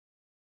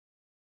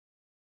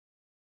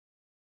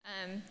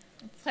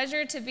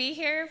Pleasure to be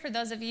here. For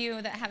those of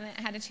you that haven't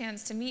had a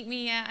chance to meet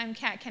me yet, I'm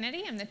Kat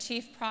Kennedy. I'm the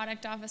Chief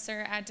Product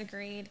Officer at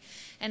Degreed,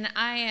 and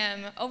I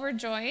am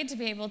overjoyed to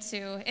be able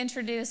to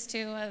introduce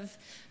two of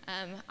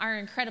our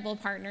incredible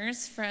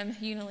partners from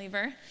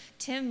Unilever,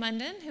 Tim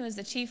Munden, who is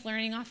the Chief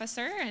Learning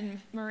Officer, and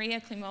Maria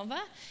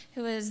Klimova,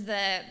 who is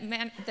the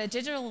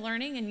Digital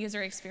Learning and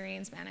User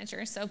Experience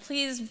Manager. So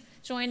please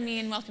join me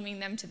in welcoming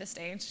them to the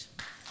stage.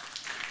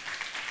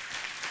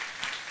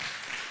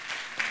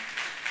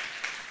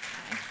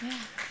 Yeah.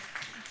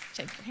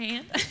 Shake your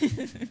hand.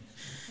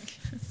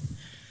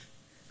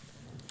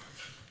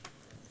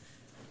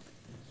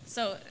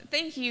 So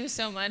thank you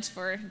so much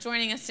for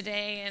joining us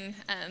today.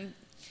 And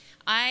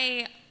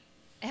I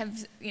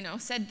have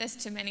said this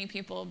to many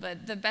people,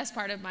 but the best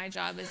part of my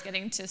job is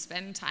getting to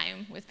spend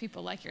time with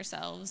people like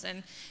yourselves.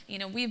 And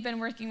we've been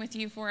working with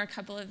you for a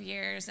couple of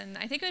years, and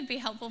I think it would be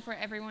helpful for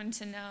everyone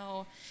to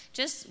know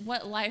just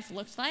what life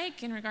looked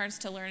like in regards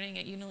to learning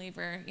at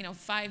Unilever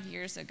 5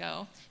 years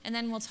ago. And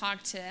then we'll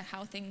talk to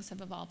how things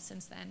have evolved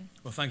since then.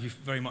 Well, thank you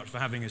very much for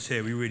having us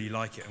here. We really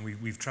like it, and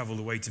we've traveled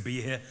the way to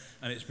be here,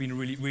 and it's been a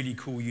really, really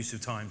cool use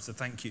of time, so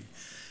thank you.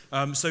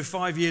 So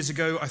 5 years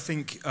ago, I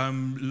think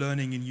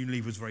learning in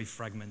Unilever was very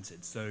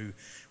fragmented. So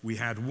we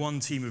had one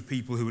team of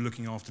people who were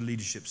looking after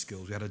leadership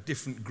skills. We had a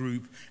different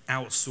group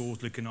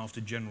outsourced looking after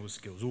general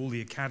skills. All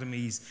the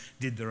academies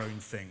did their own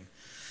thing.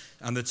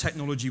 And the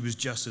technology was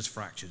just as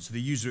fractured. So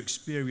the user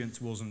experience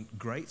wasn't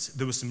great.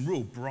 There were some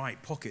real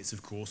bright pockets,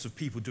 of course, of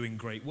people doing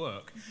great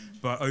work.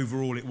 But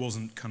overall, it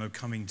wasn't kind of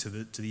coming to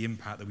the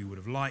impact that we would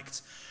have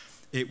liked.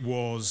 It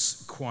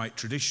was quite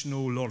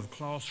traditional, a lot of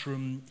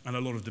classroom and a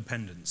lot of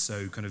dependence.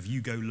 So kind of you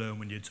go learn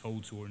when you're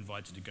told to or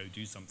invited to go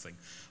do something.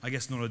 I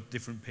guess not a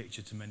different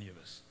picture to many of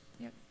us.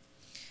 Yep.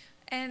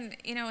 And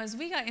as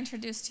we got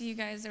introduced to you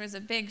guys, there was a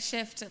big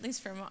shift, at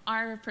least from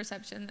our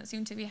perception, that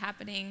seemed to be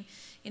happening.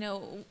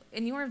 In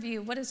your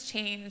view, what has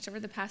changed over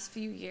the past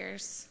few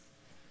years?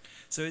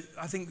 So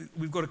I think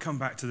we've got to come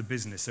back to the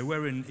business. So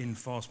we're in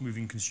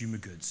fast-moving consumer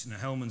goods.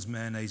 Hellmann's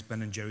mayonnaise,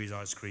 Ben & Jerry's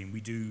ice cream,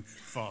 we do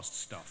fast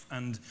stuff.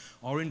 And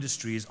our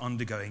industry is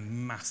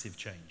undergoing massive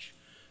change.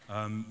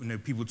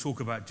 People talk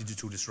about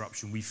digital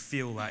disruption. We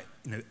feel that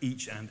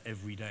each and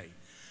every day.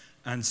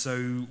 And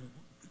so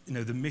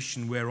the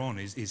mission we're on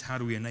is how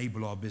do we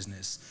enable our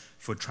business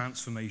for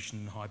transformation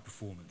and high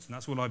performance. And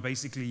that's what I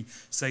basically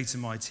say to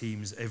my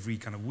teams every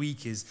kind of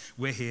week is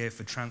we're here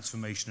for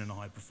transformation and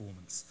high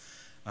performance.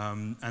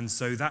 And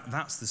so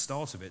that's the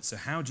start of it. So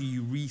how do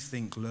you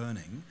rethink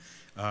learning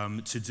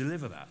to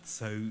deliver that?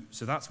 So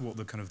that's what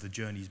the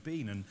journey's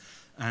been.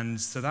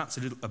 And so that's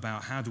a little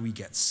about how do we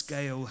get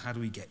scale, how do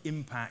we get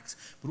impact,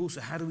 but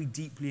also how do we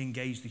deeply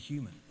engage the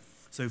human?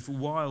 So for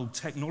while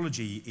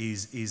technology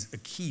is a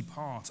key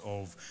part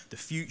of the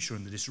future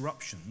and the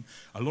disruption,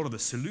 a lot of the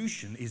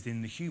solution is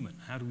in the human.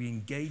 How do we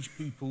engage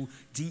people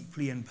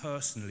deeply and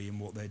personally in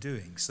what they're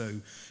doing?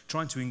 So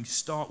trying to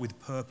start with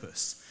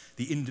purpose.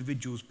 The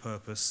individual's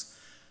purpose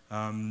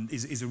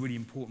is a really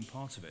important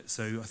part of it.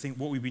 So I think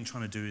what we've been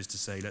trying to do is to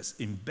say, let's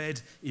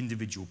embed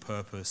individual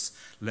purpose,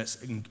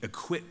 let's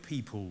equip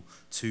people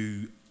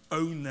to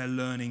own their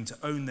learning, to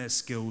own their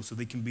skills so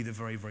they can be the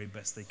very, very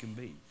best they can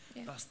be.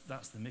 Yeah.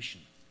 That's the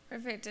mission.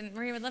 Perfect. And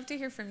Maria, would love to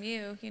hear from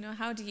you.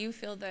 How do you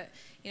feel that,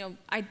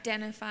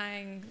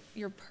 identifying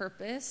your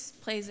purpose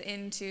plays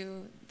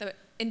into the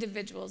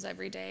individuals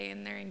every day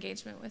and their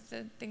engagement with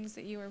the things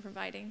that you are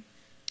providing?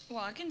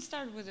 Well, I can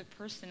start with it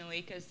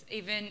personally, because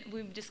even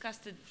we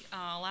discussed it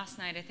last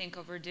night, I think,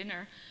 over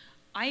dinner.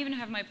 I even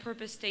have my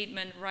purpose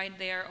statement right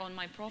there on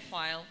my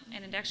profile,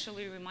 and it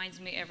actually reminds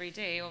me every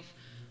day of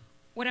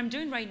what I'm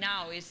doing right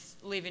now is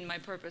living my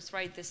purpose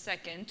right this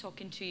second,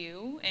 talking to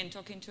you and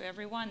talking to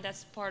everyone.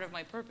 That's part of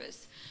my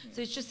purpose. Yeah.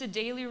 So it's just a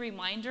daily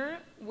reminder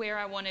where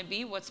I want to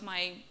be, what's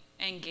my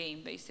end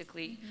game,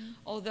 basically.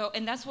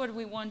 And that's what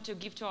we want to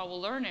give to our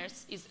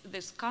learners, is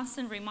this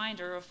constant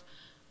reminder of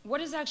what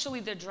is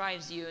actually that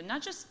drives you,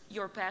 not just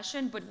your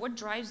passion, but what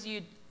drives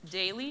you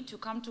daily to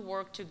come to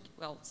work, to,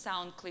 well,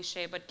 sound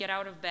cliche, but get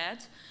out of bed,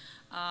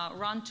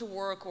 run to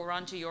work or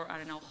run to your,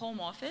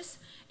 home office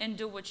and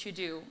do what you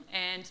do,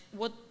 and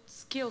what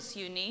skills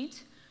you need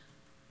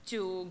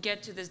to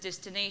get to this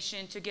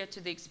destination, to get to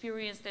the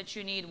experience that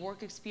you need,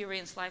 work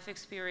experience, life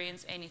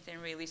experience, anything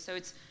really. So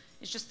it's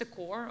just the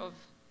core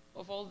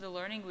of all the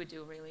learning we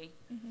do, really.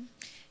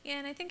 Yeah,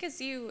 and I think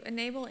as you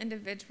enable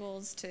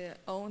individuals to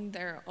own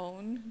their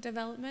own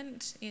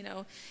development,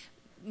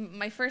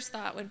 my first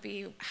thought would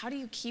be, how do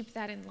you keep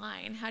that in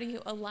line? How do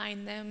you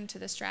align them to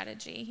the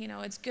strategy?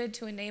 It's good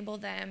to enable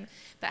them,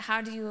 but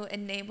how do you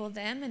enable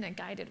them in a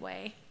guided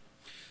way?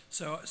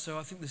 So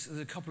I think there's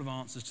a couple of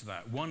answers to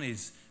that. One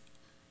is,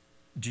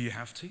 do you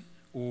have to?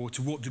 Or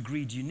to what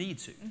degree do you need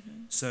to?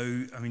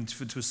 So,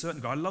 to a certain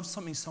degree, I love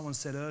something someone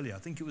said earlier. I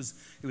think it was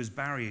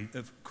Barry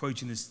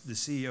quoting the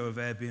CEO of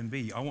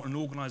Airbnb. I want an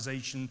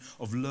organization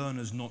of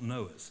learners, not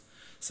knowers.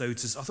 So I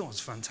thought it was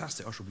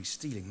fantastic. I shall be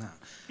stealing that.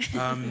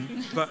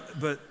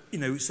 But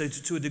so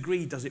to a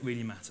degree, does it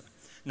really matter?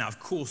 Now, of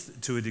course,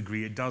 to a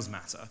degree, it does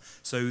matter.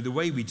 So the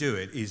way we do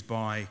it is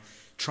by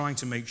trying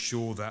to make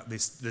sure that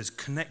this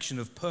connection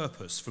of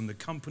purpose from the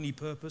company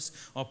purpose.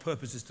 Our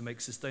purpose is to make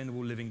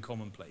sustainable living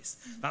commonplace.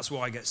 That's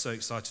why I get so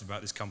excited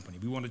about this company.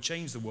 We want to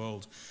change the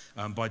world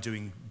by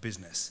doing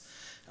business.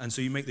 And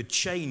so you make the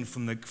chain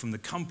from the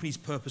company's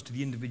purpose to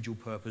the individual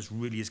purpose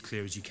really as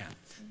clear as you can.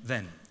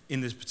 Then,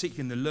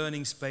 particularly in the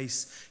learning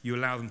space, you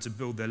allow them to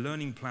build their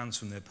learning plans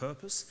from their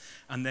purpose,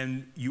 and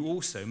then you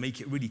also make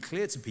it really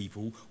clear to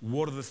people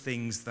what are the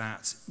things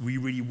that we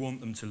really want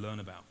them to learn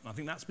about. I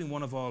think that's been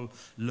one of our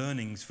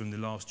learnings from the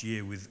last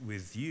year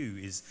with you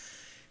is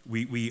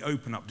we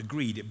open up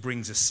Degreed, it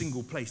brings a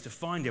single place to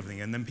find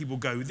everything, and then people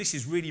go, this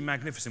is really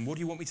magnificent, what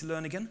do you want me to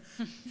learn again?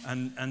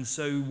 and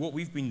so what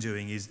we've been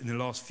doing is, in the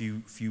last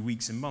few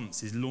weeks and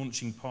months, is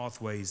launching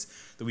pathways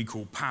that we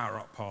call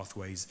power-up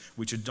pathways,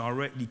 which are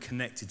directly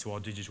connected to our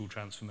digital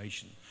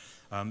transformation.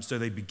 So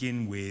they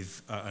begin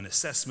with an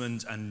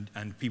assessment,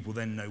 and people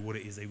then know what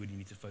it is they really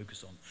need to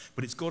focus on.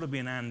 But it's got to be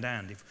an and.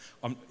 If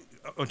I'm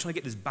trying to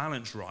get this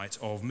balance right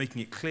of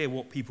making it clear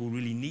what people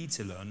really need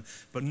to learn,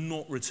 but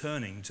not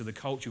returning to the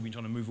culture we've been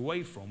trying to move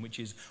away from, which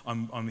is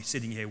I'm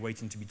sitting here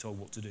waiting to be told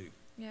what to do.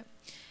 Yep.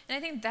 And I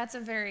think that's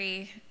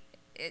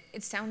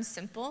it sounds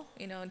simple,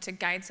 to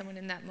guide someone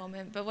in that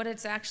moment, but what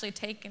it's actually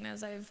taken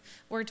as I've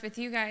worked with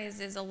you guys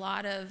is a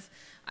lot of,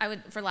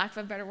 for lack of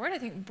a better word, I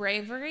think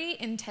bravery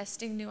in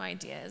testing new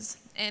ideas.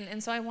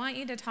 And so I want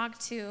you to talk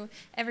to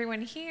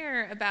everyone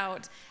here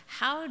about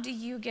how do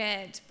you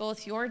get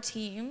both your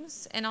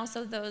teams and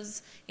also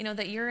those,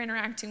 that you're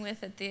interacting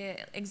with at the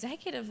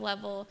executive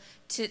level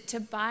to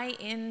buy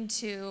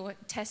into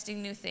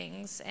testing new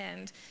things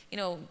and,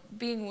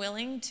 being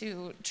willing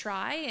to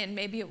try, and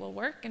maybe it will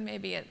work and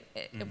maybe it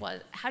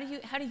was. How do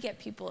you get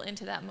people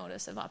into that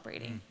modus of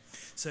operating?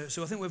 So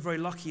I think we're very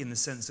lucky in the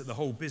sense that the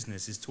whole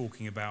business is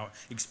talking about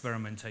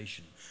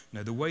experimentation.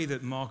 The way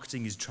that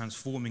marketing is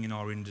transforming in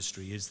our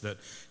industry is that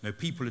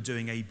people are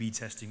doing A/B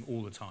testing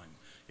all the time.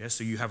 Yeah,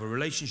 so you have a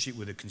relationship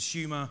with a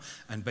consumer,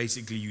 and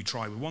basically you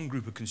try with one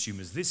group of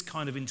consumers this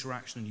kind of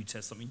interaction, and you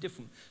test something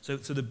different. So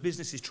the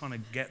business is trying to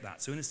get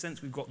that. So in a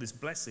sense, we've got this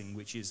blessing,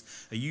 which is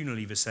a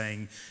Unilever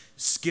saying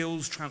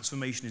skills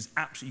transformation is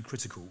absolutely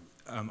critical.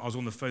 I was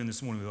on the phone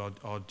this morning with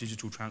our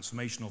digital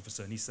transformation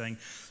officer, and he's saying,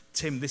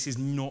 Tim, this is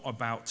not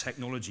about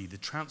technology. The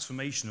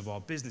transformation of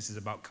our business is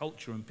about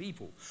culture and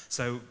people.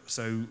 So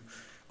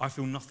I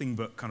feel nothing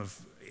but kind of,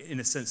 in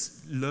a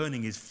sense,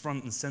 learning is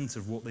front and center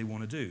of what they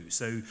want to do.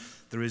 So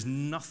there is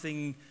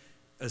nothing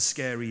as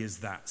scary as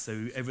that.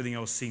 So everything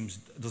else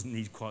doesn't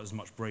need quite as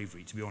much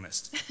bravery, to be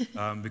honest.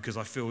 Because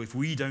I feel if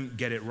we don't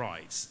get it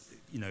right,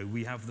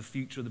 we have the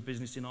future of the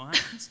business in our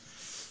hands.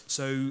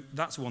 So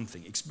that's one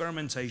thing.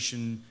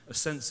 Experimentation, a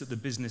sense that the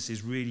business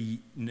is really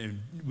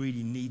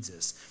needs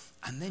us.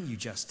 And then you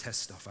just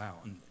test stuff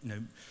out.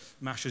 And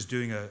Masha's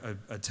doing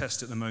a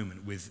test at the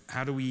moment with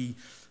how do we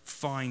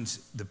find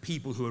the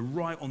people who are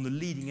right on the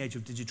leading edge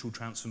of digital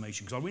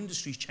transformation, because our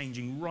industry is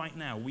changing right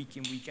now, week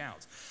in, week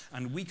out.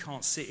 And we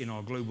can't sit in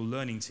our global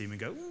learning team and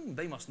go,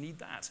 they must need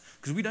that,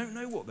 because we don't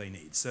know what they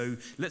need. So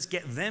let's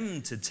get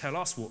them to tell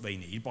us what they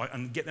need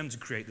and get them to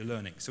create the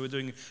learning. So we're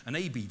doing an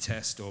A/B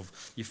test of,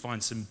 you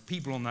find some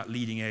people on that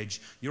leading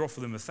edge, you offer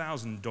them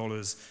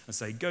 $1,000 and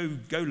say,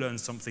 go learn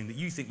something that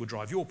you think will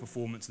drive your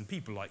performance and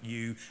people like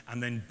you,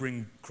 and then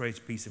create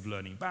a piece of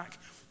learning back.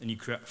 And you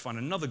find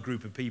another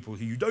group of people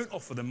who you don't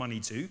offer the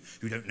money to,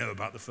 who don't know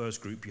about the first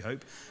group, you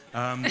hope.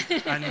 Yeah,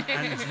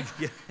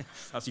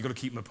 that's, you've got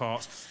to keep them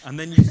apart. And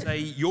then you say,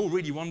 you're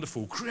really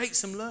wonderful, create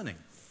some learning.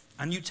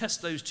 And you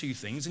test those two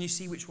things and you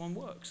see which one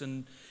works.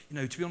 And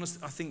to be honest,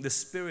 I think the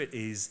spirit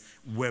is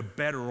we're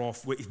better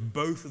off, if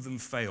both of them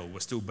fail, we're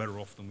still better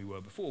off than we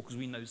were before because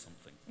we know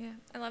something. Yeah,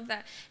 I love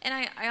that.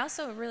 And I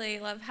also really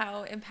love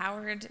how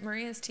empowered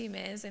Maria's team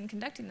is in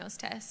conducting those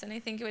tests. And I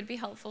think it would be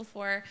helpful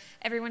for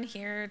everyone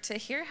here to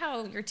hear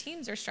how your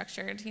teams are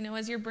structured.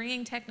 As you're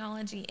bringing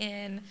technology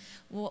in,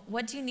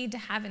 what do you need to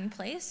have in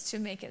place to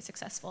make it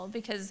successful?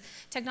 Because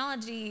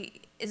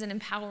technology is an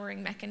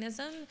empowering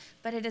mechanism,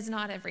 but it is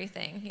not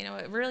everything.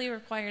 It really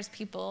requires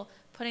people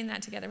putting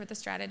that together with the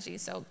strategy.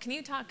 So can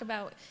you talk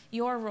about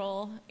your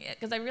role?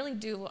 Because I really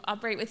do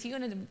operate with you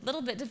in a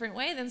little bit different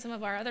way than some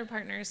of our other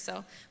partners.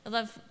 So I'd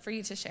love for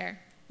you to share.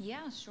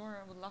 Yeah, sure,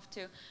 I would love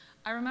to.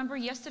 I remember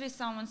yesterday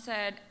someone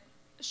said,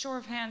 show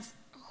of hands,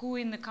 who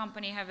in the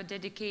company have a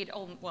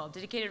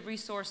dedicated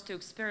resource to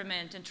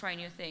experiment and try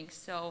new things.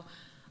 So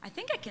I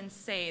think I can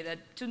say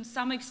that to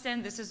some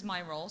extent this is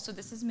my role. So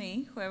this is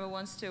me, whoever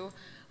wants to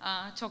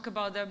talk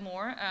about that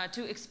more,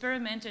 to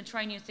experiment and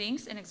try new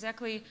things and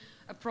exactly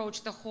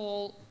approach the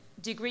whole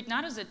Degreed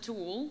not as a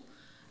tool,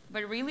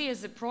 but really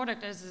as a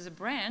product, as a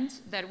brand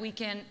that we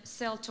can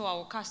sell to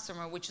our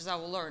customer, which is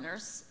our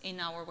learners in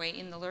our way,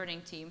 in the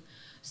learning team.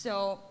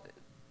 So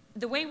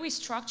the way we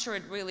structure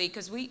it really,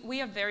 because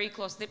we are very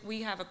close,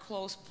 we have a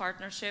close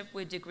partnership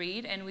with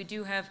Degreed, and we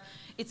do have,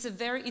 it's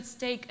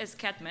as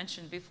Kat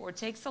mentioned before, it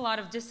takes a lot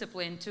of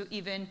discipline to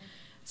even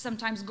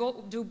sometimes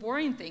go do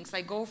boring things,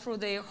 like go through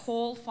the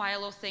whole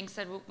file of things,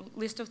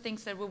 list of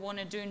things that we want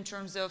to do in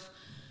terms of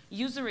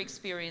user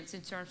experience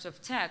in terms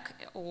of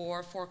tech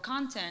or for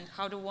content,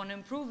 how do we want to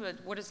improve it?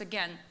 What is,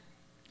 again,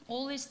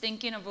 always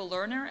thinking of a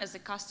learner as a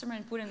customer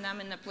and putting them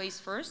in a place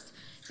first,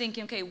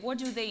 thinking, okay, what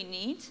do they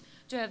need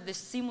to have this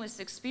seamless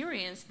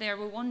experience there?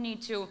 We won't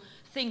need to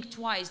think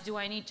twice, do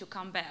I need to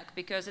come back?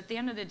 Because at the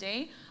end of the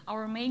day,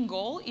 our main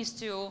goal is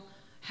to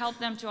help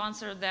them to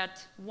answer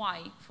that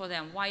why for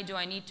them. Why do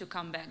I need to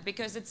come back?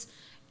 Because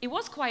it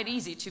was quite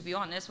easy, to be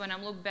honest, when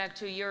I look back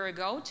to a year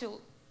ago to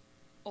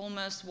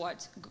almost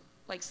what,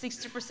 like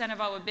 60%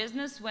 of our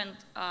business went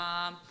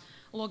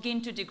log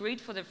into Degreed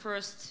for the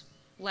first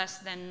less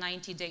than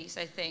 90 days,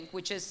 I think,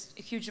 which is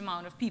a huge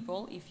amount of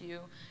people if you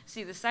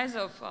see the size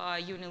of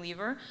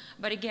Unilever.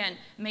 But again,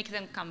 make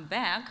them come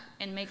back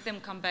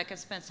and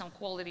spend some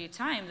quality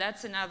time.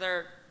 That's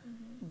another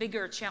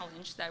bigger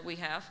challenge that we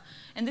have.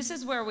 And this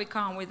is where we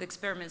come with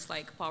experiments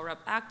like Power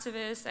Up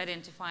Activists,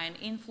 identifying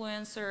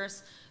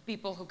influencers,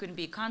 people who can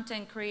be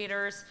content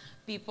creators,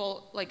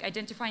 people like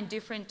identifying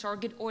different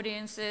target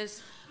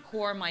audiences,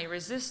 who are my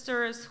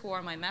resistors, who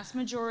are my mass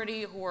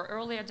majority, who are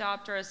early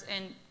adopters,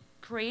 and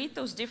create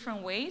those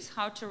different ways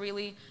how to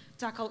really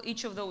tackle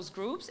each of those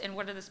groups and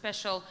what are the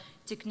special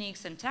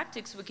techniques and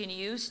tactics we can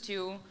use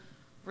to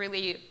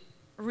really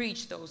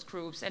reach those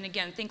groups. And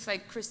again, things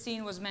like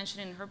Christine was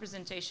mentioning in her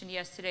presentation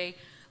yesterday,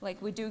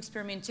 like we do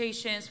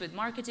experimentations with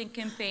marketing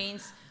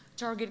campaigns,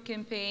 target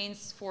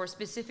campaigns for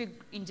specific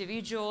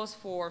individuals,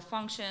 for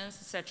functions,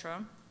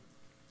 etc.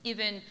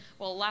 Even,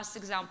 well, last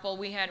example,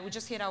 we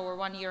just hit our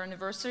 1-year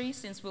anniversary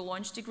since we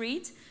launched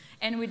Degreed,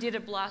 and we did a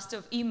blast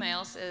of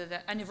emails,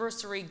 the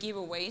anniversary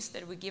giveaways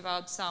that we give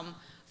out some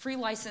free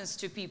license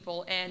to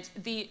people. And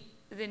the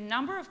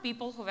number of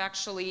people who've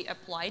actually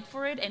applied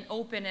for it and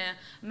open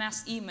a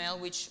mass email,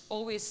 which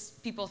always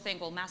people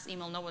think, well, mass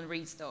email, no one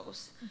reads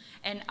those.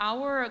 And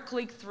our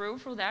click-through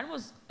for that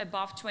was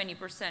above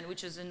 20%,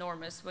 which is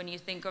enormous when you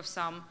think of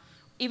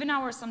even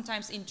our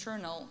sometimes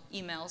internal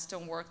emails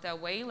don't work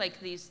that way like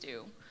these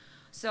do.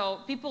 So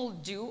people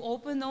do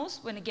open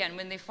those when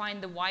they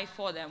find the why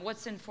for them.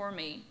 What's in for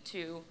me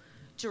to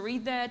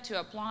read that, to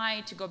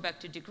apply, to go back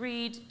to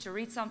Degreed, to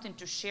read something,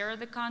 to share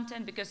the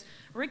content, because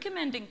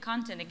recommending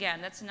content,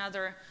 again, that's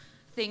another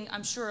thing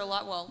I'm sure a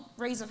lot, well,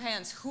 raise of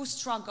hands, who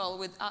struggle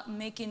with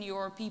making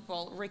your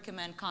people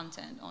recommend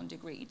content on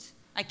Degreed?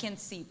 I can't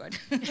see, but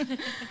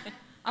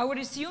I would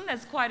assume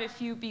that's quite a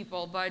few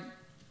people, but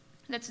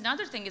that's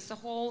another thing. It's a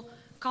whole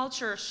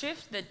culture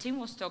shift that Tim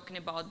was talking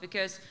about,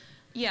 because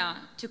yeah,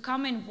 to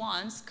come in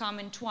once, come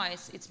in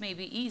twice, it's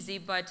maybe easy,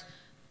 but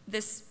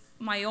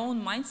my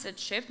own mindset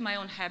shift, my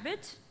own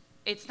habit,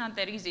 it's not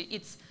that easy.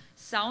 It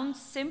sounds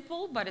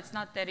simple, but it's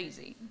not that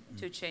easy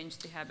to change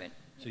the habit.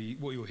 So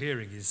what you're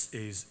hearing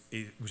is,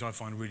 which I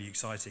find really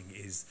exciting,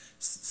 is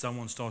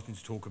someone starting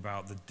to talk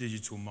about the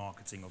digital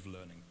marketing of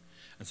learning.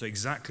 And so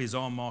exactly as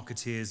our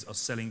marketeers are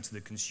selling to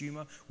the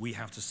consumer, we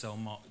have to sell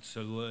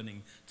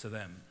learning to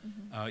them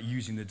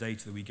using the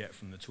data that we get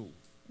from the tool.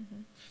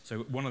 So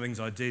one of the things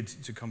I did,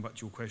 to come back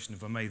to your question,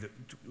 if I may, that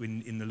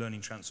in the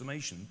learning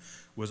transformation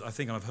was, I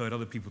think, and I've heard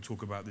other people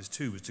talk about this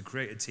too, was to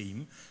create a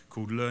team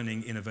called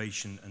Learning,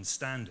 Innovation and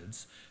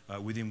Standards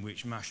within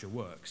which Masha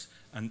works.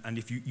 And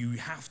if you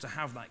have to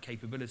have that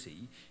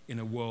capability in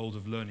a world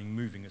of learning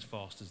moving as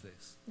fast as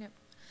this. Yep.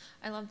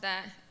 I love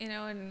that.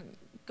 And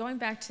going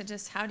back to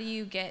just how do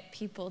you get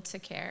people to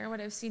care,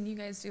 what I've seen you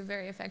guys do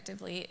very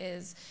effectively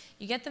is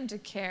you get them to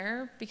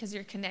care because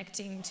you're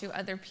connecting to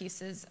other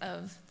pieces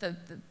of the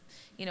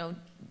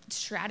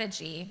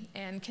strategy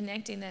and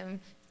connecting them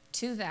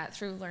to that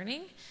through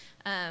learning.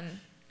 And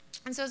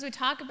so as we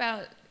talk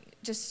about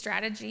just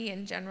strategy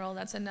in general,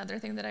 that's another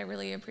thing that I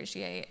really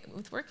appreciate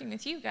with working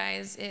with you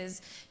guys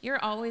is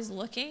you're always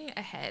looking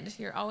ahead.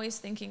 You're always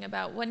thinking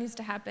about what needs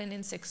to happen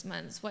in 6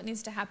 months, what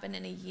needs to happen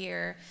in a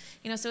year.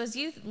 So as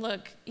you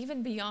look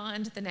even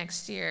beyond the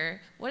next year,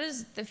 what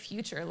does the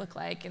future look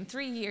like in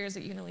 3 years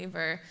at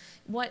Unilever?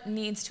 What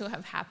needs to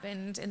have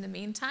happened in the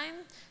meantime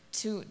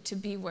to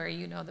be where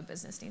the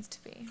business needs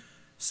to be?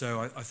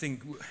 So I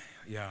think,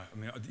 yeah, I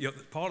mean,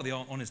 part of the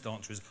honest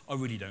answer is I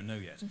really don't know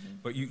yet.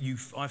 But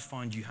I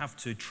find you have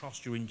to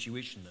trust your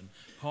intuition, and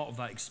part of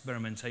that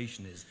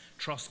experimentation is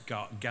trust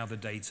gut, gather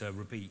data,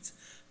 repeat.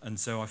 And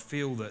so I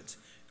feel that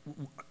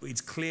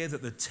it's clear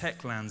that the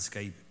tech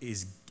landscape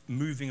is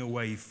moving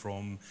away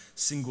from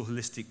single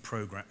holistic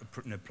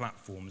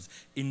platforms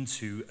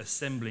into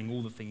assembling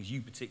all the things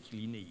you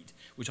particularly need,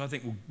 which I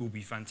think will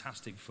be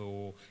fantastic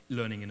for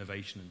learning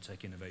innovation and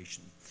tech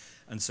innovation.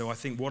 And so I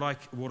think what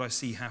I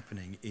see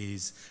happening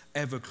is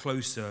ever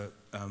closer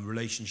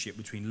relationship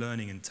between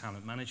learning and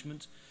talent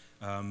management,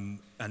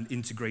 and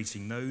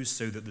integrating those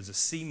so that there's a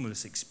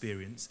seamless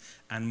experience,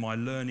 and my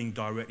learning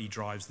directly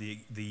drives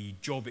the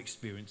job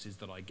experiences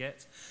that I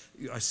get.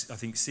 I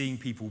think seeing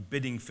people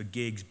bidding for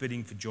gigs,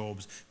 bidding for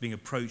jobs, being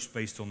approached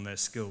based on their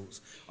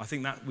skills, I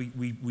think that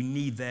we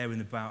need there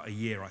in about a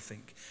year, I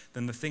think.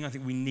 Then the thing I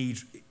think we need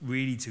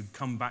really to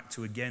come back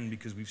to again,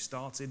 because we've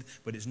started,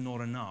 but it's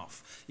not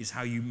enough, is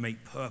how you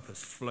make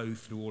purpose flow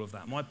through all of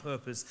that. My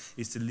purpose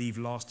is to leave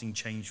lasting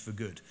change for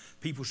good.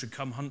 People should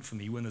come hunt for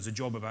me when there's a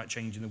job about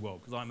changing the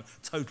world, because I'm a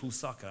total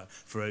sucker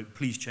for a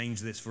please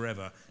change this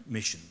forever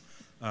mission.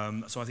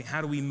 So I think,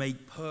 how do we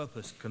make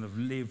purpose kind of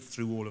live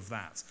through all of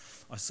that?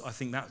 I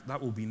think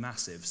that will be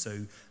massive.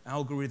 So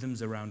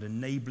algorithms around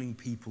enabling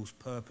people's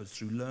purpose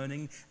through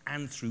learning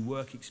and through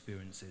work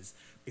experiences.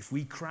 If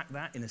we crack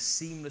that in a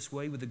seamless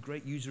way with a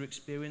great user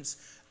experience,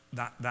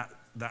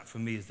 that for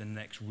me is the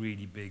next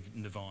really big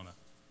nirvana.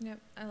 Yep,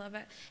 I love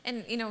it.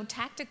 And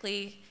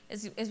tactically,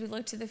 as we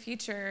look to the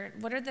future,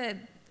 what are the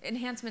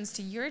enhancements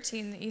to your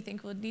team that you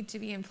think would need to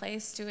be in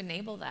place to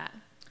enable that?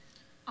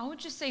 I would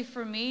just say,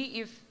 for me,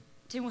 if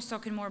Tim was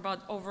talking more about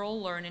overall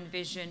learning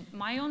vision,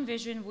 my own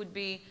vision would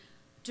be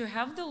to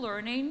have the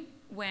learning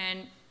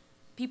when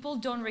people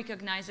don't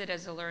recognize it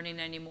as a learning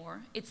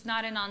anymore. It's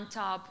not an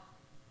on-top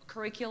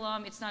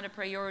curriculum. It's not a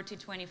priority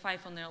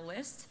 25 on their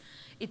list.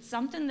 It's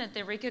something that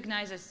they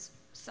recognize as,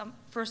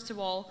 first of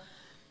all,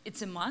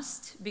 it's a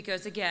must,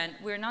 because again,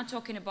 we're not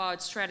talking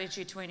about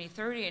strategy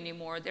 2030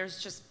 anymore.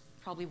 There's just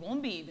probably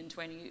won't be even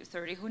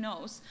 2030, who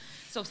knows?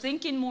 So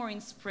thinking more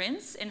in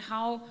sprints and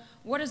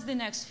what is the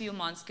next few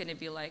months going to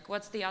be like?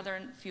 What's the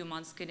other few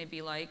months going to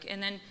be like?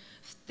 And then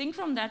think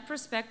from that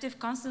perspective,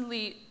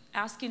 constantly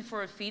asking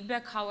for a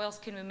feedback, how else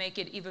can we make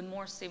it even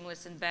more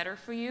seamless and better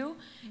for you?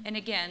 And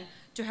again,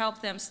 to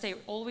help them stay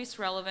always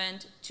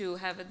relevant, to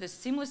have this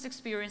seamless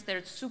experience that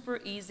it's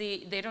super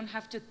easy. They don't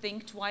have to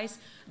think twice,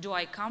 do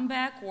I come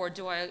back or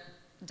do I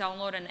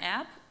download an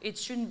app? It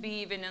shouldn't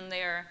be even in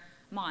their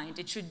mind.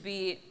 It should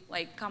be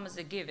like come as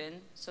a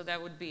given. So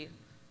that would be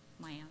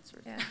my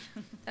answer.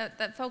 Yeah,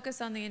 that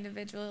focus on the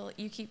individual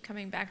you keep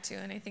coming back to,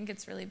 and I think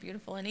it's really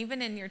beautiful. And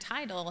even in your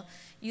title,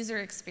 user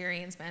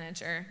experience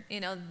manager,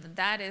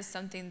 that is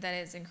something that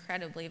is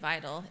incredibly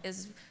vital,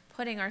 is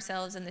putting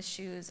ourselves in the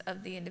shoes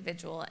of the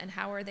individual and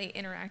how are they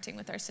interacting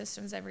with our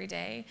systems every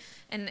day,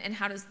 and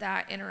how does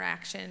that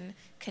interaction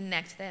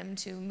connect them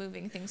to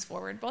moving things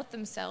forward, both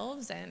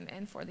themselves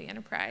and for the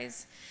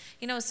enterprise.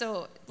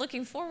 So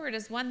looking forward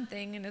is one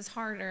thing and is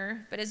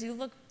harder, but as you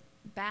look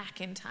back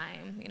in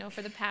time,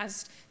 for the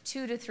past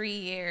 2 to 3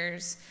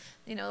 years,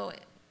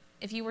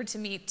 if you were to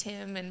meet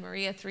Tim and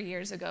Maria 3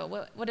 years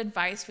ago, what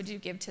advice would you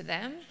give to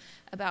them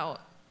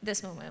about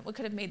this moment? What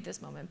could have made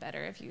this moment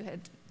better if you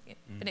had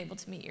been able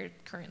to meet your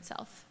current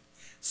self?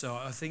 So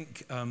I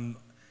think,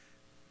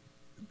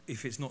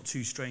 if it's not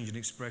too strange an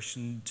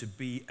expression, to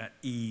be at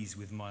ease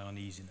with my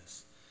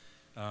uneasiness.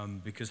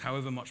 Because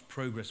however much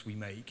progress we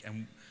make,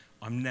 and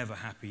I'm never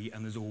happy,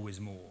 and there's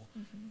always more.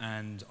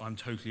 And I'm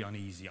totally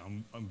uneasy.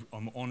 I'm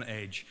on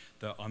edge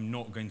that I'm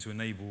not going to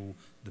enable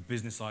the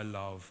business I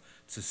love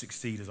to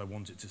succeed as I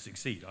want it to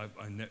succeed.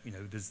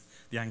 There's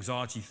the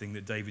anxiety thing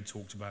that David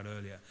talked about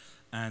earlier.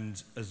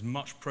 And as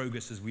much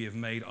progress as we have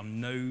made, I'm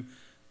no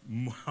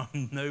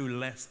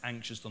less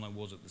anxious than I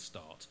was at the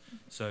start.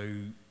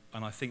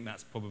 And I think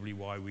that's probably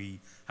why we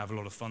have a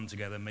lot of fun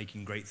together,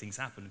 making great things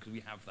happen, because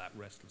we have that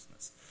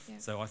restlessness. Yeah.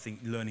 So I think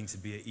learning to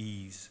be at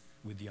ease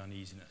with the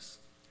uneasiness.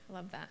 I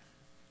love that.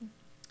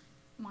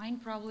 Mine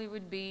probably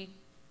would be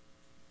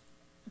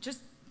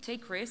just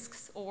take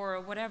risks,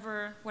 or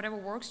whatever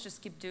works,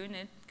 just keep doing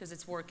it because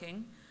it's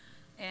working.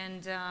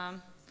 And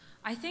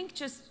I think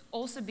just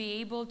also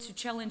be able to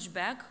challenge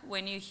back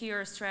when you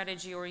hear a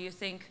strategy or you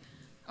think,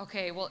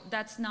 okay, well,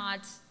 that's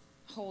not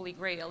holy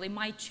grail. It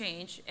might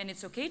change, and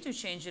it's okay to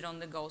change it on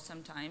the go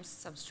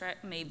sometimes.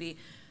 Maybe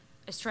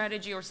a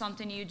strategy or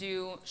something you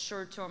do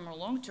short term or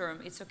long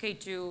term, it's okay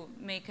to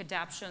make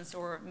adaptations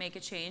or make a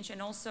change. And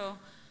also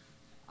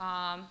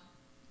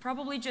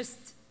probably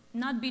just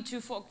not be too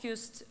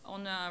focused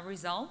on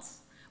results.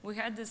 We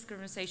had this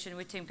conversation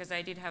with Tim because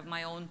I did have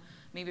my own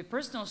maybe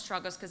personal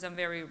struggles, because I'm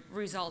very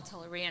result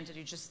oriented.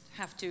 You just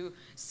have to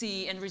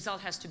see, and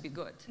result has to be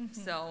good.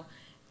 So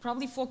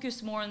probably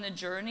focus more on the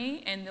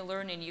journey and the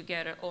learning you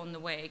get on the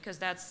way, because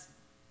that's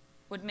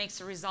what makes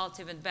the result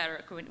even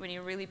better, when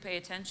you really pay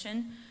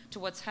attention to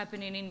what's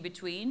happening in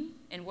between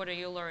and what are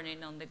you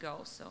learning on the go.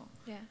 So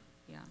yeah,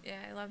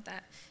 I love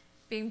that.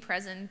 Being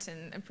present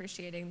and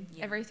appreciating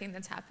everything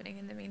that's happening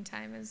in the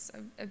meantime is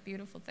a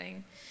beautiful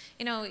thing.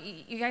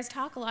 You guys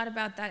talk a lot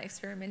about that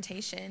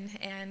experimentation,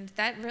 and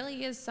that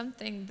really is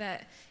something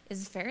that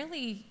is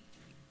fairly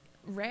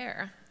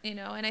rare,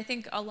 and I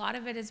think a lot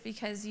of it is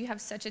because you have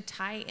such a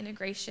tight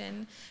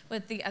integration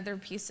with the other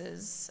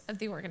pieces of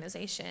the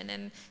organization.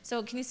 And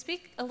so can you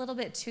speak a little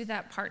bit to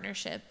that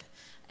partnership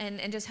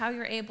and just how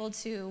you're able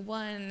to,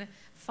 one,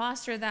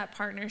 foster that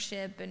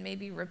partnership and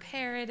maybe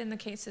repair it in the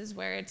cases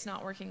where it's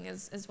not working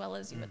as well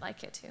as you would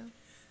like it to?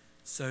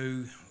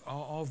 So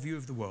our view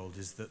of the world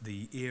is that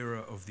the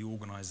era of the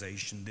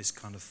organisation, this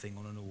kind of thing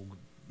on an org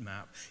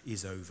map,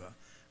 is over.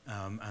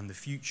 And the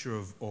future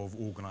of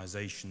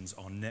organisations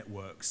are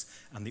networks,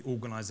 and the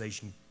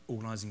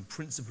organising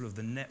principle of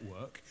the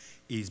network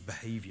is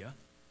behaviour.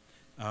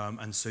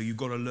 And so you've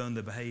got to learn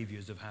the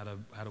behaviours of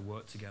how to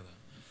work together.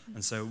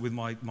 And so with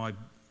my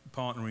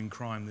partner in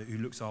crime who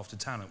looks after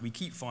talent, we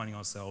keep finding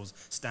ourselves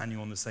standing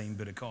on the same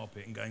bit of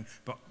carpet and going,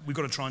 but we've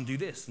got to try and do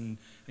this. And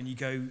you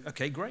go,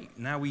 okay, great.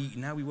 Now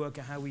we work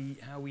out how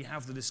we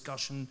have the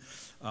discussion.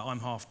 I'm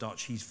half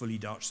Dutch, he's fully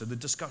Dutch, so the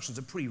discussions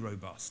are pretty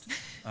robust.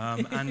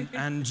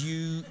 And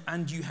you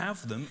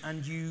have them,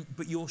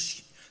 but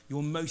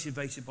you're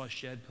motivated by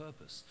shared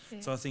purpose. Yeah.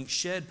 So I think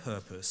shared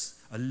purpose,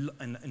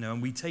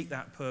 and we take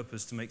that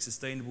purpose to make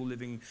sustainable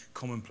living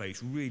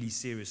commonplace really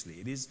seriously.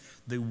 It is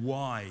the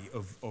why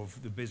of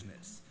the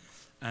business.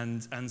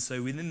 And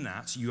so within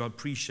that, you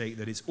appreciate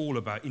that it's all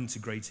about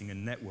integrating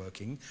and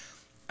networking,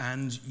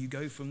 and you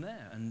go from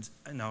there. And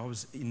I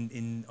was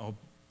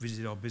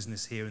visited our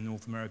business here in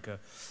North America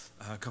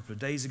a couple of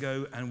days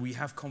ago, and we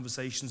have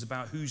conversations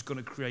about who's going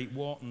to create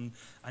what, and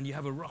you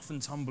have a rough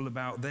and tumble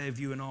about their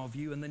view and our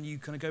view, and then you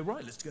kind of go,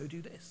 right, let's go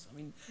do this. I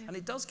mean, yeah. And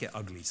it does get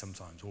ugly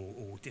sometimes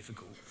or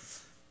difficult,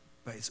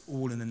 but it's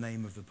all in the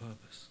name of the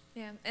purpose.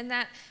 Yeah, and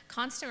that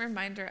constant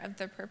reminder of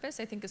the purpose,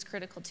 I think, is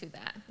critical to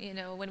that. You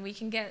know, when we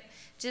can get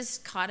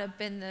just caught up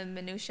in the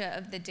minutia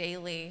of the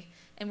daily,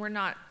 and we're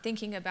not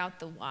thinking about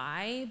the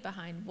why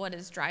behind what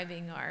is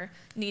driving our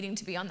needing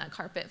to be on that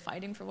carpet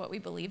fighting for what we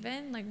believe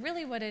in. Like,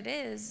 really what it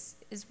is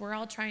we're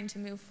all trying to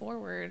move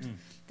forward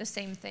the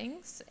same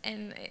things.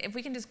 And if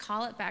we can just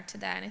call it back to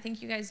that, and I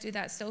think you guys do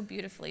that so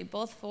beautifully,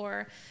 both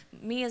for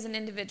me as an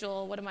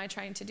individual, what am I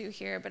trying to do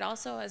here, but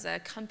also as a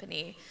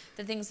company,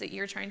 the things that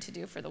you're trying to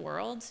do for the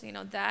world, you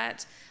know,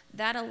 that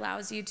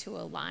allows you to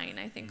align,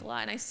 I think, a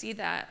lot. And I see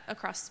that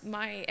across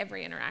my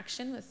every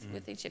interaction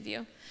with each of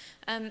you.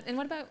 And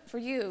what about for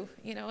you,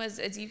 you know,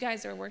 as you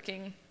guys are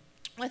working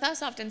with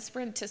us often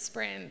sprint to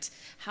sprint,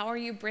 how are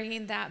you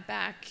bringing that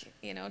back,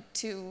 you know,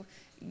 to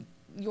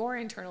your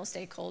internal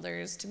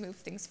stakeholders to move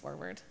things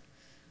forward?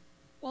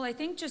 Well, I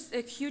think just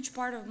a huge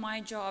part of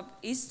my job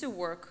is to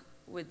work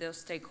with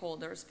those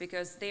stakeholders,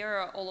 because they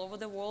are all over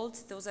the world.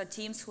 Those are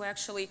teams who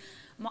actually,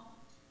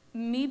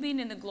 me being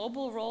in the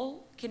global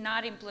role,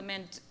 cannot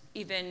implement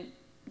even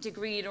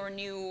degree or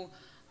new,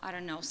 I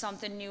don't know,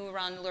 something new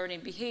around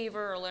learning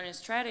behavior or learning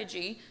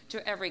strategy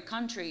to every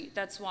country.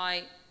 That's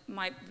why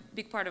my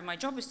big part of my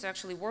job is to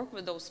actually work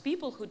with those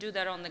people who do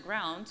that on the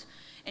ground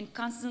and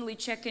constantly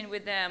check in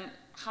with them.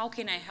 How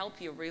can I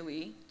help you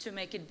really to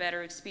make it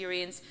better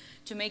experience,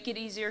 to make it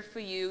easier for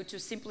you, to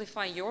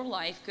simplify your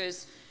life,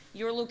 because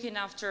you're looking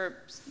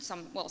after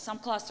some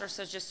clusters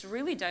are just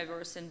really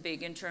diverse and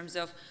big in terms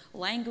of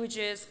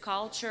languages,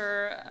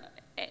 culture,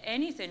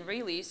 anything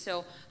really.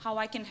 So how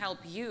I can help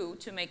you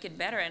to make it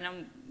better, and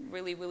I'm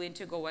really willing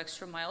to go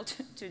extra mile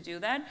to do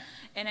that.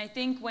 And I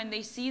think when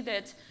they see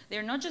that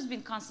they're not just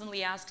being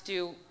constantly asked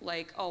to,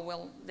 like, oh,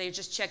 well, they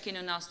just check in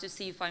on us to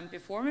see if I'm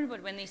performing,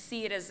 but when they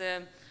see it as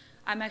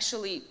I'm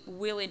actually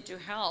willing to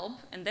help,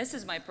 and this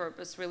is my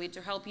purpose really,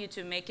 to help you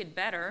to make it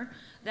better,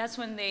 that's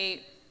when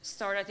they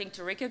start, I think,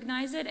 to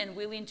recognize it and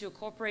willing to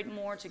cooperate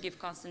more, to give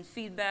constant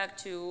feedback,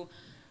 to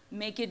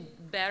make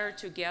it better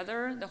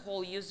together, the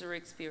whole user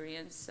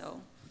experience.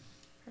 So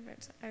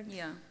perfect.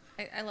 Yeah.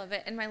 I love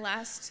it. And my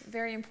last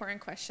very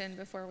important question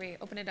before we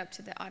open it up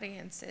to the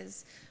audience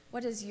is,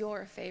 what is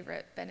your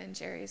favorite Ben &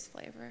 Jerry's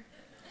flavor?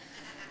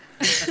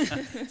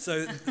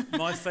 So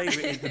my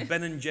favorite is the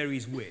Ben &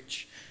 Jerry's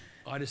Witch.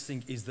 I just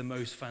think is the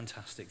most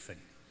fantastic thing.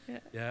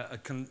 Yeah,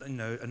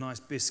 a nice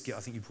biscuit, I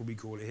think you probably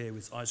call it here,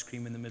 with ice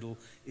cream in the middle.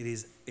 It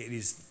is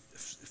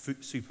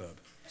superb,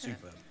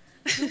 superb.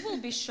 You will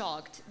be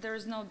shocked. There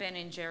is no Ben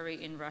 &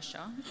 Jerry in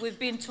Russia. We've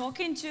been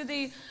talking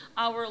to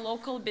our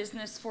local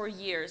business for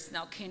years.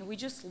 Now, can we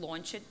just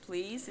launch it,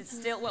 please? It's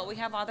still, well, we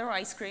have other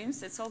ice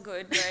creams. It's all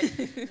good,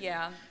 but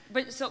yeah.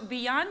 But so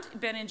beyond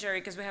Ben & Jerry,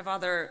 because we have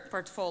other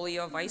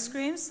portfolio of ice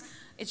creams,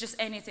 it's just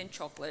anything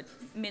chocolate.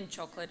 Mint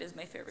chocolate is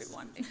my favorite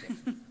one.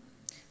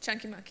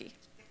 Chunky Monkey,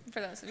 for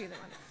those of you that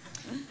want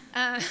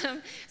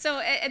it. So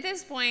at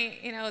this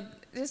point, you know,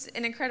 just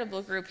an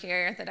incredible group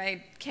here that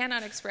I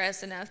cannot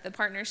express enough, the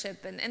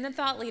partnership and the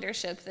thought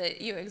leadership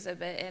that you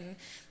exhibit. And,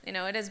 you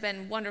know, it has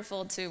been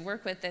wonderful to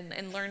work with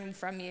and learn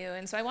from you.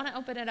 And so I want to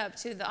open it up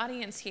to the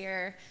audience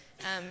here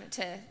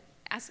to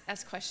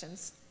ask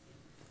questions.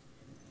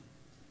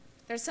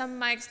 There's some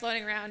mics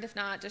floating around. If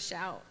not, just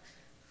shout.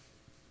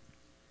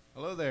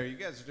 Hello there. You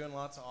guys are doing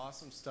lots of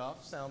awesome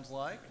stuff, sounds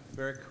like.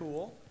 Very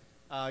cool.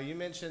 You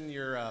mentioned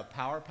your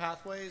power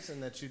pathways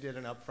and that you did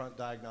an upfront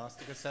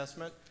diagnostic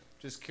assessment.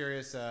 Just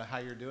curious how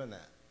you're doing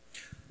that.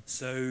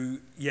 So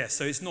yeah,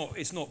 so it's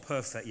not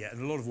perfect yet,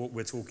 and a lot of what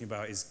we're talking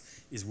about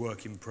is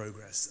work in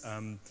progress.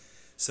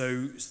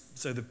 So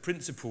the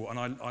principle, and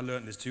I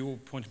learned this to your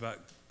point about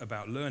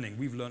about learning,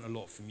 we've learned a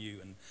lot from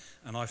you,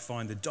 and I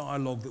find the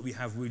dialogue that we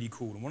have really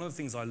cool. And one of the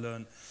things I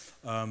learned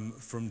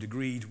from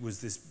Degreed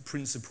was this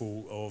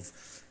principle of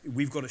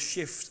we've got to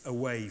shift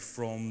away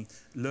from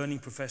learning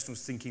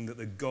professionals thinking that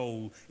the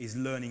goal is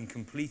learning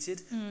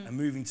completed and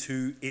moving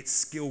to it's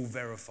skill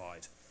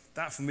verified.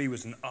 That for me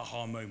was an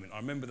aha moment. I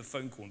remember the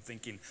phone call and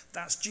thinking,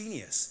 that's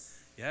genius.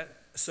 Yeah?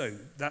 So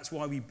that's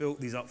why we built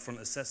these upfront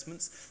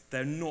assessments.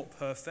 They're not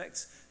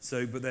perfect,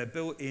 but they're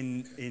built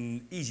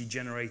in Easy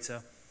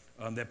Generator.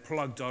 They're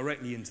plugged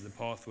directly into the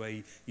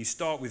pathway. You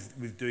start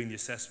with doing the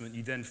assessment.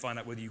 You then find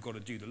out whether you've got to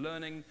do the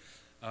learning,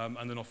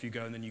 and then off you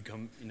go. And then you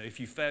come. If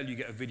you fail, you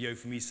get a video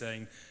from me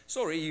saying,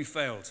 "Sorry, you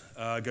failed.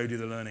 Go do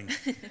the learning."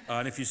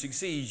 And if you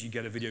succeed, you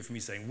get a video from me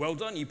saying, "Well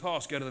done, you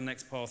passed. Go to the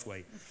next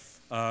pathway."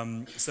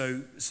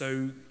 So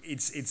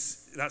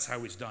that's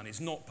how it's done. It's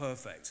not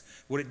perfect.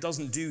 What it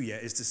doesn't do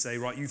yet is to say,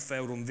 right, you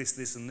failed on this,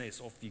 this, and this.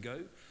 Off you go.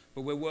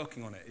 But we're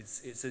working on it.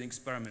 It's an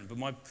experiment.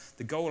 But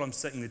the goal I'm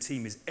setting the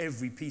team is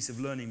every piece of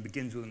learning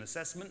begins with an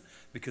assessment,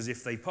 because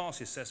if they pass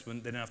the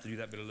assessment, they don't have to do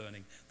that bit of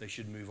learning. They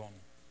should move on.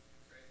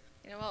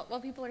 While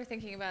people are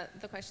thinking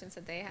about the questions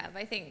that they have,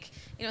 I think,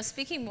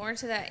 speaking more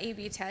to that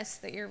A/B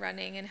test that you're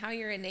running and how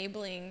you're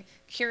enabling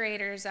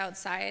curators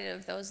outside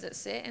of those that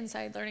sit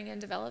inside learning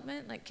and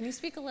development, can you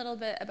speak a little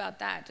bit about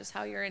that, just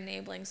how you're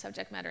enabling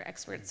subject matter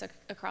experts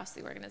across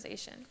the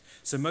organization?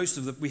 So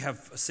we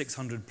have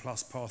 600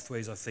 plus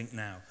pathways, I think,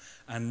 now,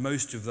 and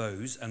most of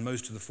those, and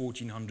most of the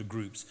 1,400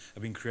 groups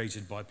have been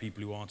created by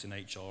people who aren't in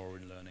HR or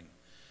in learning.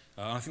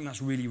 I think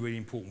that's really, really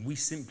important. We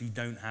simply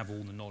don't have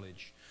all the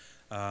knowledge.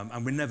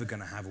 And we're never going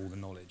to have all the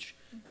knowledge.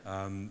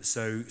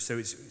 So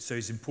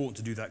it's important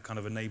to do that kind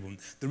of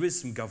enablement. There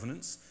is some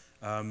governance,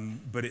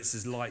 but it's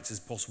as light as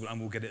possible, and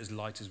we'll get it as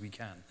light as we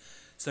can.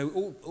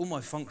 So all my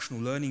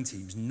functional learning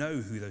teams know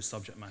who those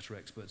subject matter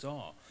experts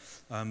are.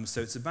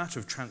 So it's a matter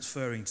of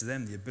transferring to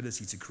them the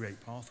ability to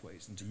create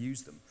pathways and to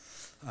use them.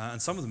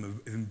 And some of them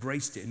have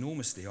embraced it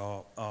enormously.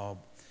 Our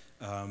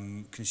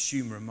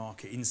consumer and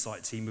market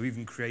insight team have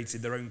even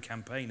created their own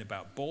campaign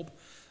about Bob,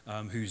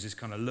 who's this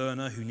kind of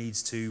learner who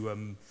needs to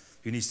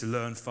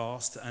learn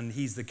fast, and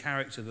he's the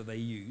character that they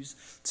use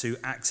to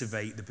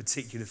activate the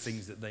particular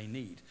things that they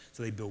need.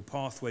 So they build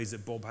pathways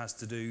that Bob has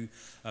to do.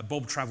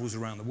 Bob travels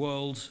around the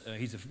world.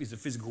 He's a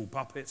physical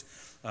puppet.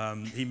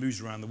 He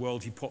moves around the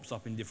world. He pops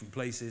up in different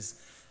places.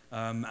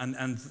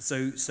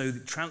 So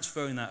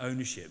transferring that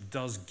ownership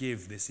does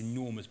give this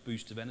enormous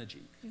boost of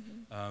energy.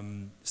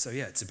 So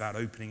yeah, it's about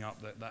opening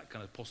up that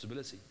kind of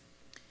possibility.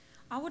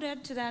 I would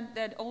add to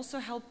that also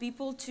help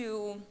people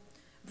to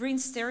bring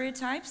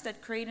stereotypes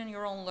that creating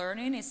your own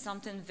learning is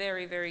something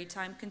very, very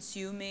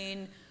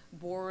time-consuming,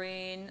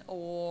 boring,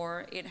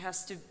 or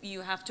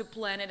you have to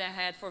plan it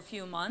ahead for a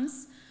few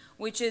months,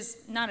 which is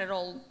not at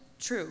all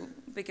true,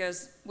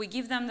 because we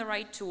give them the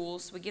right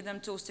tools. We give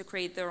them tools to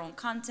create their own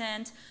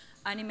content,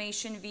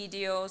 animation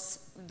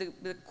videos,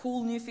 the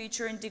cool new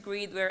feature in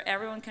Degreed where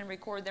everyone can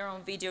record their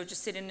own video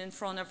just sitting in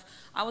front of.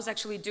 I was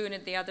actually doing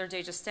it the other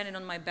day, just standing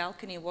on my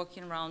balcony,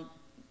 walking around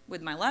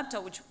with my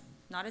laptop, which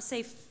not a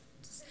safe,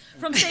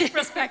 from safe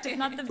perspective,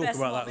 not the best.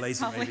 Talk about that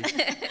later, maybe.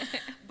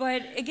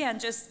 But again,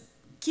 just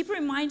keep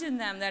reminding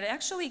them that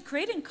actually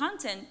creating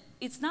content,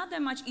 it's not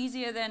that much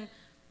easier than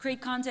create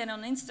content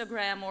on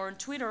Instagram or on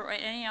Twitter or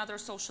any other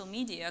social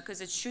media,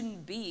 because it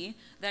shouldn't be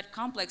that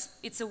complex.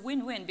 It's a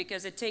win-win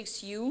because it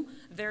takes you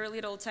very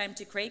little time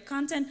to create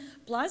content.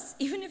 Plus,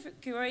 even if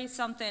you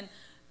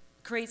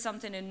create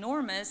something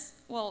enormous,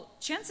 well,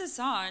 chances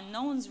are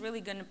no one's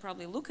really going to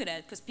probably look at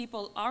it, because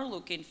people are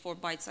looking for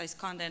bite-sized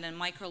content and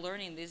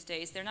micro-learning these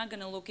days. They're not going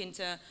to look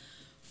into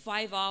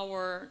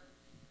 5-hour,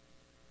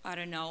 I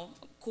don't know,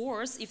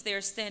 course if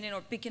they're standing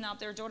or picking up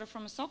their daughter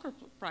from a soccer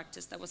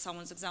practice. That was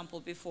someone's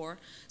example before.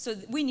 So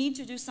we need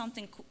to do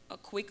something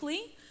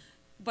quickly,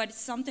 but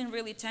it's something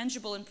really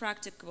tangible and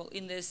practical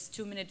in this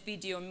 2-minute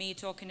video, me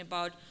talking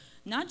about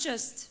not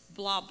just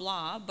blah,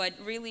 blah, but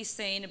really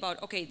saying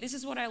about, okay, this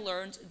is what I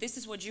learned, this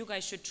is what you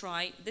guys should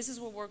try, this is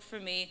what worked for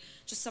me,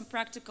 just some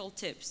practical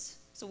tips.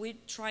 So we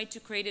try to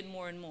create it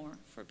more and more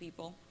for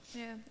people.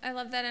 Yeah, I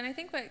love that. And I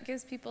think what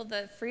gives people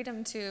the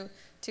freedom to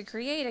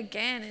create,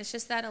 again, is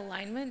just that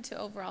alignment to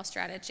overall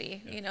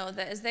strategy. Yeah.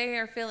 That as they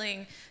are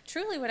feeling,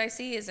 truly what I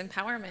see is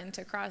empowerment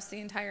across the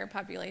entire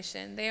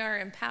population. They are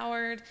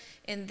empowered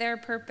in their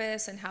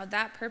purpose and how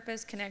that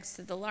purpose connects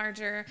to the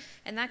larger.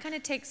 And that kind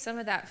of takes some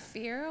of that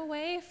fear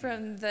away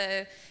from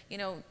the,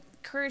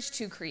 courage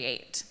to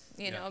create,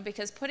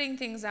 because putting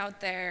things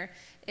out there,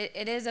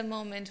 it is a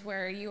moment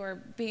where you are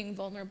being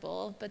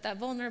vulnerable, but that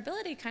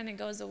vulnerability kind of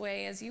goes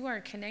away as you are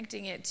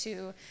connecting it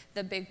to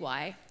the big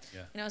why.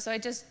 Yeah. So I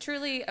just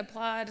truly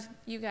applaud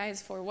you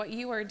guys for what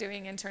you are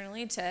doing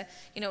internally to,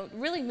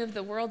 really move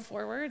the world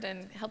forward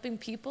and helping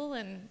people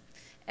and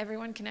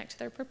everyone connect to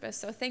their purpose.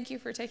 So thank you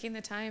for taking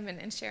the time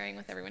and sharing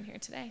with everyone here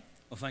today.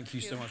 Well, thank you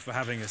so much for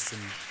having us,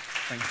 and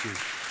thank you.